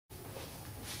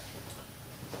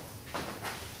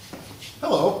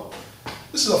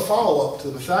This is a follow-up to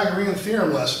the Pythagorean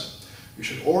Theorem lesson. You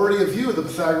should already have viewed the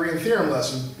Pythagorean Theorem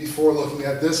lesson before looking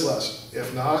at this lesson.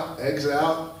 If not, exit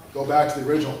out, go back to the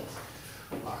original.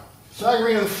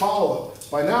 Pythagorean follow-up.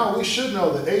 By now, we should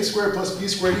know that a squared plus b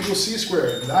squared equals c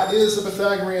squared. That is the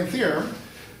Pythagorean theorem,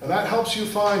 and that helps you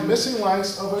find missing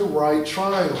lengths of a right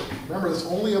triangle. Remember, this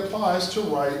only applies to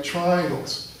right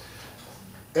triangles.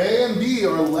 A and B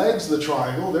are legs of the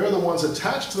triangle. They're the ones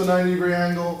attached to the 90-degree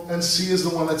angle, and C is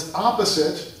the one that's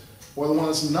opposite, or the one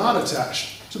that's not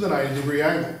attached to the 90-degree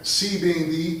angle, C being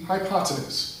the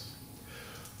hypotenuse.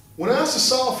 When asked to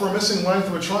solve for a missing length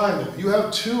of a triangle, you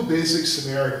have two basic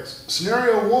scenarios.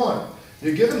 Scenario 1,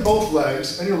 you're given both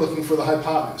legs and you're looking for the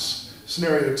hypotenuse.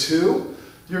 Scenario 2,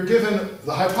 you're given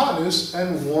the hypotenuse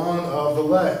and one of the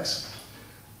legs.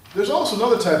 There's also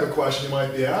another type of question you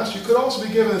might be asked. You could also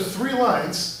be given 3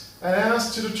 lengths and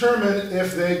asked to determine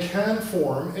if they can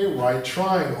form a right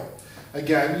triangle.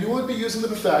 Again, you would be using the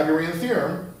Pythagorean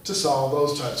theorem to solve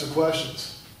those types of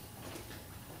questions.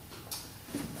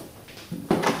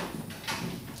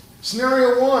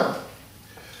 Scenario 1.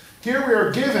 Here we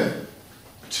are given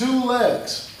 2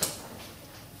 legs.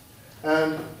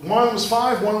 And one was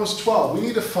 5, one was 12. We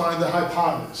need to find the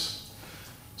hypotenuse.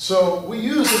 So we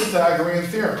use the Pythagorean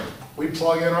theorem. We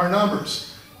plug in our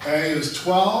numbers. A is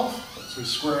 12, so we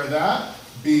square that.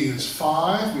 B is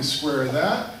 5, we square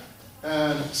that.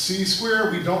 And c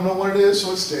squared, we don't know what it is,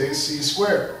 so it stays c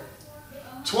squared.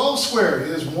 12 squared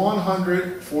is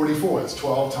 144. That's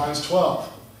 12 times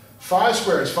 12. 5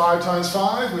 squared is 5 times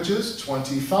 5, which is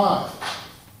 25.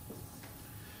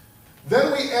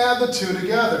 Then we add the two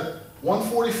together.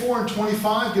 144 and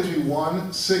 25 gives me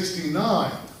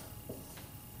 169.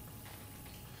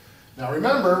 Now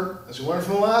remember, as we learned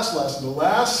from the last lesson, the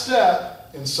last step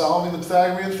in solving the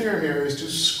Pythagorean theorem here is to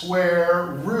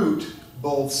square root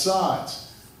both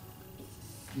sides.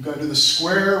 You've got to do the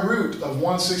square root of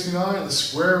 169 and the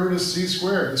square root of c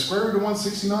squared. The square root of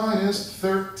 169 is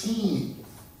 13.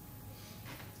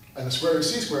 And the square root of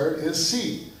c squared is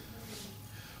c.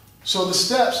 So the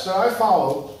steps that I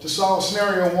followed to solve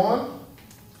scenario 1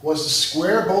 was to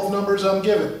square both numbers I'm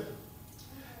given,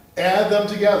 add them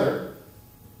together,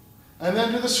 and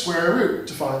then do the square root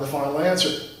to find the final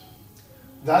answer.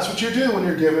 That's what you do when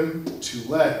you're given 2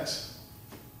 legs.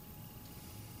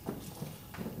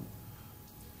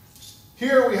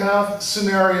 Here we have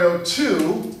scenario 2,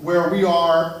 where we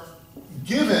are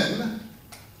given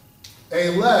a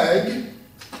leg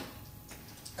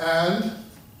and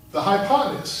the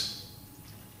hypotenuse.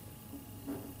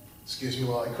 Excuse me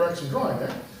while I correct some drawing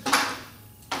there.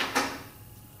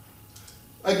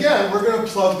 Again, we're going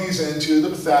to plug these into the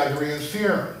Pythagorean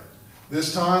theorem.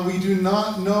 This time we do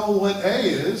not know what a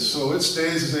is, so it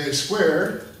stays as a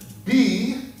squared.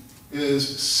 B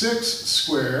is 6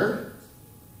 squared.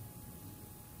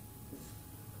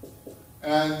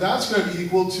 And that's going to be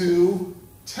equal to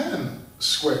 10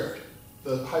 squared,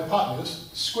 the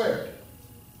hypotenuse squared.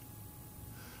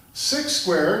 6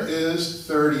 squared is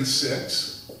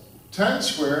 36. 10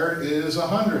 squared is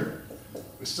 100.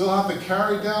 We still have to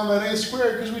carry down that a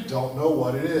squared because we don't know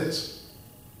what it is.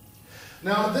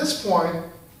 Now at this point,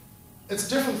 it's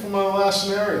different from our last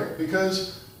scenario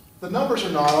because the numbers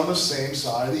are not on the same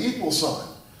side of the equal sign.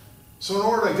 So in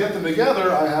order to get them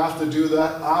together, I have to do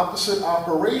that opposite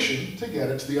operation to get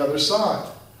it to the other side.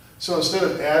 So instead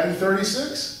of adding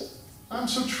 36, I'm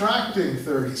subtracting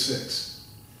 36,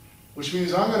 which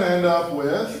means I'm going to end up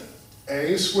with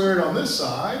a squared on this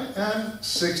side and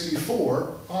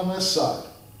 64 on this side.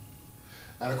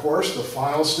 And of course, the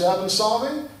final step in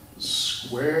solving,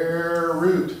 square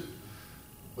root,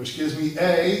 which gives me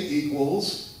a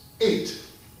equals 8.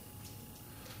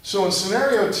 So in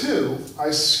scenario 2, I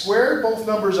squared both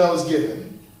numbers I was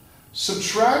given,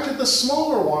 subtracted the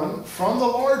smaller one from the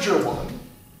larger one,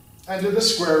 and did the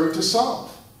square root to solve.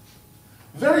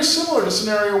 Very similar to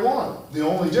scenario 1. The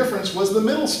only difference was the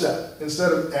middle step.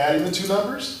 Instead of adding the 2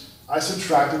 numbers, I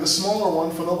subtracted the smaller one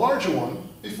from the larger one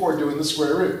before doing the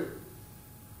square root.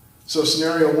 So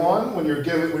scenario 1, when you're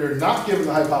not given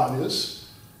the hypotenuse,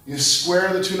 you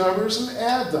square the 2 numbers and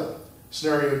add them.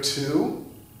 Scenario 2,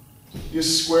 you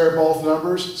square both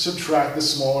numbers, subtract the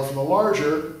smaller from the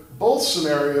larger. Both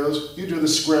scenarios, you do the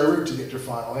square root to get your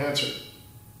final answer.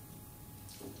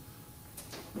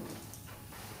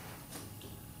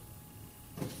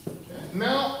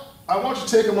 Now, I want you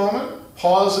to take a moment,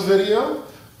 pause the video,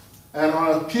 and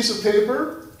on a piece of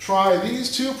paper, try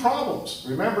these 2 problems.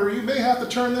 Remember, you may have to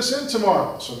turn this in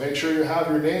tomorrow, so make sure you have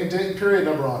your name, date, and period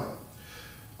number on it.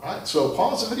 All right, so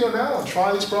pause the video now and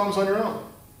try these problems on your own.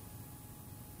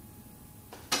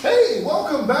 Hey,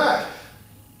 welcome back.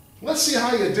 Let's see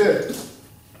how you did.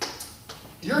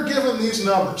 you're given these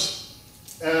numbers,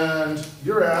 and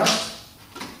you're asked,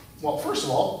 well, first of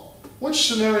all, which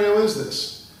scenario is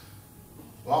this?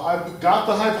 Well, I've got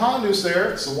the hypotenuse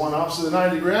there. It's the one opposite the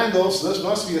 90-degree angle, so this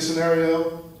must be a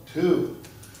scenario 2,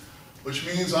 which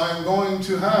means I'm going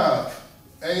to have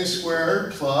a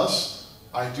squared plus,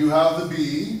 I do have the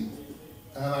b,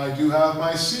 and I do have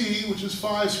my c, which is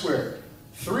 5 squared.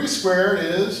 3 squared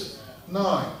is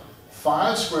 9.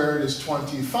 5 squared is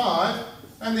 25,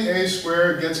 and the a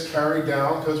squared gets carried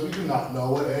down because we do not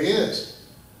know what a is.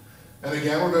 And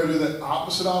again, we're going to do that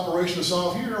opposite operation to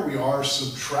solve here. We are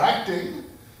subtracting,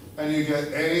 and you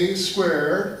get a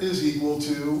squared is equal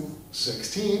to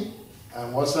 16.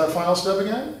 And what's that final step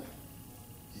again?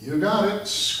 You got it,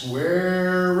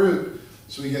 square root.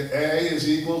 So we get a is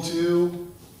equal to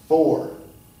 4.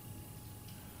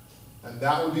 And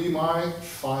that would be my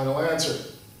final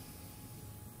answer.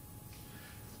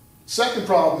 Second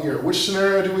problem here, which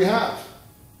scenario do we have?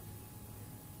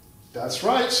 That's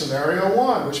right, scenario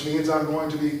 1, which means I'm going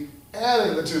to be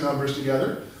adding the two numbers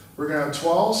together. We're going to have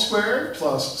 12 squared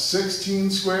plus 16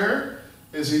 squared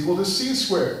is equal to c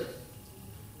squared.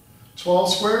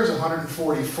 12 squared is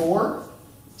 144.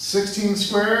 16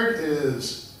 squared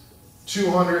is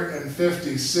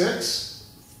 256.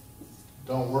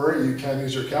 Don't worry, you can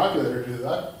use your calculator to do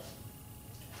that.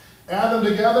 Add them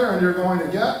together and you're going to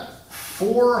get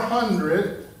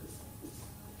 400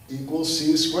 equals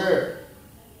c squared.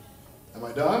 Am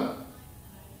I done?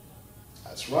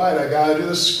 That's right, I got to do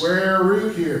the square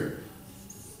root here.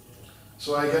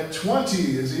 So I get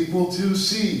 20 is equal to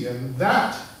c, and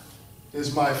that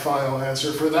is my final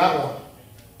answer for that one.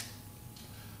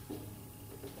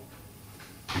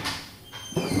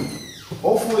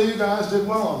 Hopefully you guys did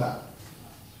well on that.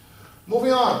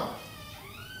 Moving on.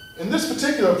 In this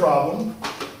particular problem,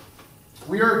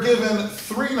 we are given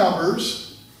 3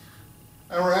 numbers,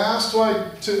 and we're asked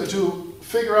to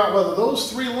figure out whether those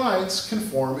 3 lengths can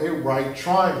form a right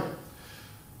triangle.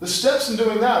 The steps in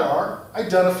doing that are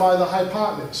identify the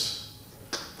hypotenuse,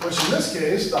 which in this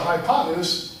case, the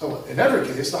hypotenuse, in every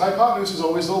case, the hypotenuse is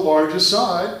always the largest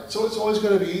side, so it's always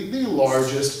going to be the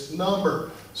largest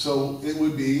number. So it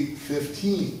would be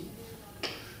 15.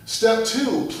 Step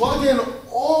 2, plug in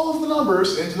all of the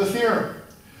numbers into the theorem.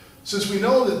 Since we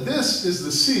know that this is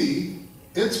the c,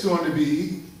 it's going to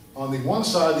be on the one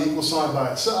side the equal sign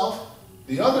by itself.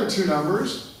 The other 2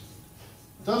 numbers,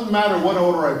 it doesn't matter what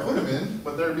order I put them in,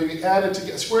 but they're being added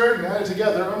together, squared and added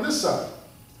together on this side.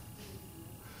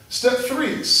 Step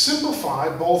 3, simplify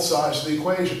both sides of the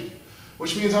equation,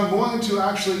 which means I'm going to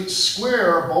actually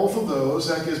square both of those.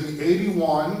 That gives me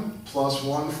 81 plus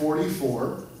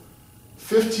 144.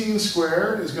 15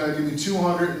 squared is going to give me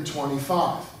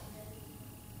 225.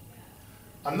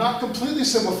 I'm not completely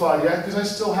simplified yet because I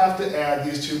still have to add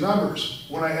these 2 numbers.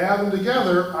 When I add them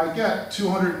together, I get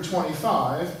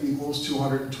 225 equals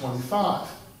 225.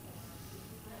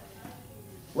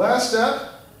 Last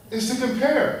step is to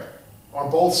compare. Are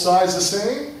both sides the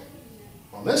same?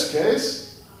 Well, in this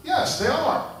case, yes, they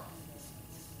are.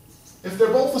 If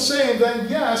they're both the same, then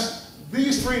yes,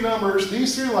 these 3 numbers,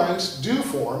 these 3 lengths do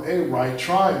form a right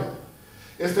triangle.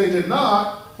 If they did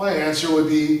not, my answer would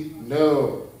be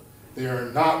no. They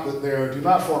do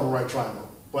not form a right triangle.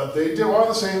 But they are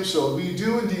the same, so we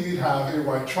do indeed have a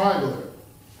right triangle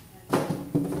there.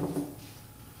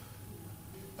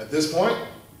 At this point,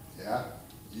 yeah,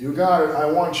 you got it. I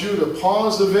want you to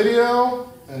pause the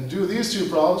video and do these 2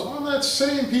 problems on that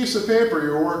same piece of paper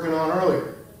you were working on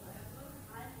earlier.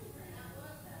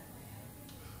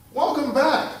 Welcome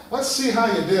back. Let's see how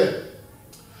you did.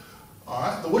 All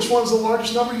right, which one's the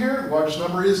largest number here? The largest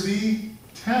number is the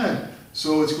 10.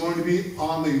 So it's going to be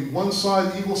on the one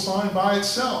side, the equal sign by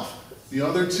itself. The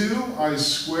other 2, I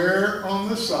square on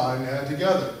this side and add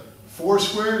together. 4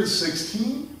 squared is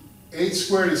 16. 8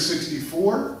 squared is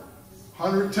 64.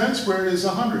 10 squared is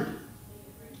 100.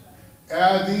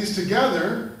 Add these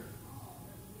together,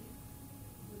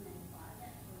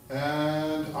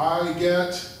 and I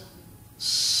get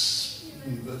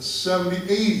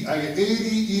 80. I get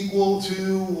 80 equal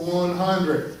to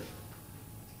 100.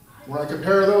 When I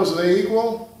compare those, are they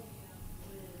equal?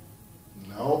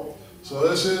 No. So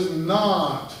this is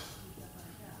not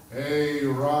a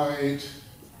right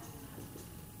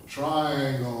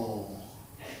triangle.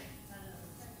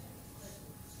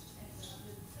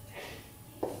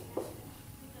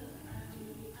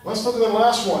 Let's look at the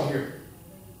last one here.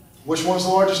 Which one's the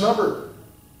largest number?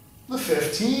 The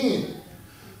 15.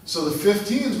 So the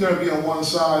 15 is going to be on one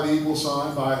side, the equal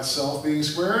sign by itself being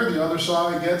squared. The other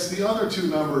side gets the other 2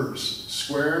 numbers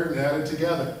squared and added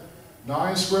together.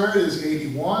 9 squared is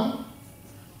 81.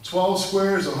 12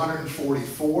 squared is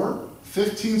 144.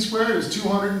 15 squared is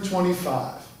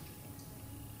 225.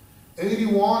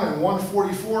 81 and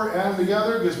 144 added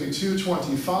together gives me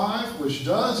 225, which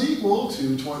does equal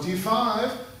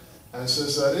 225. And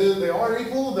since they are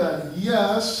equal, then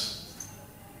yes,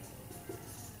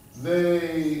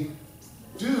 they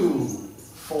do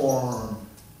form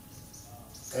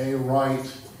a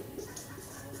right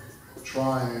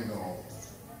triangle.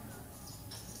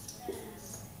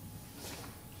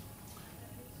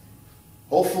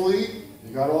 Hopefully,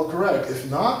 you got it all correct.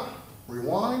 If not,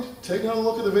 rewind, take another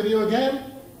look at the video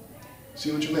again,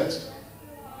 see what you missed.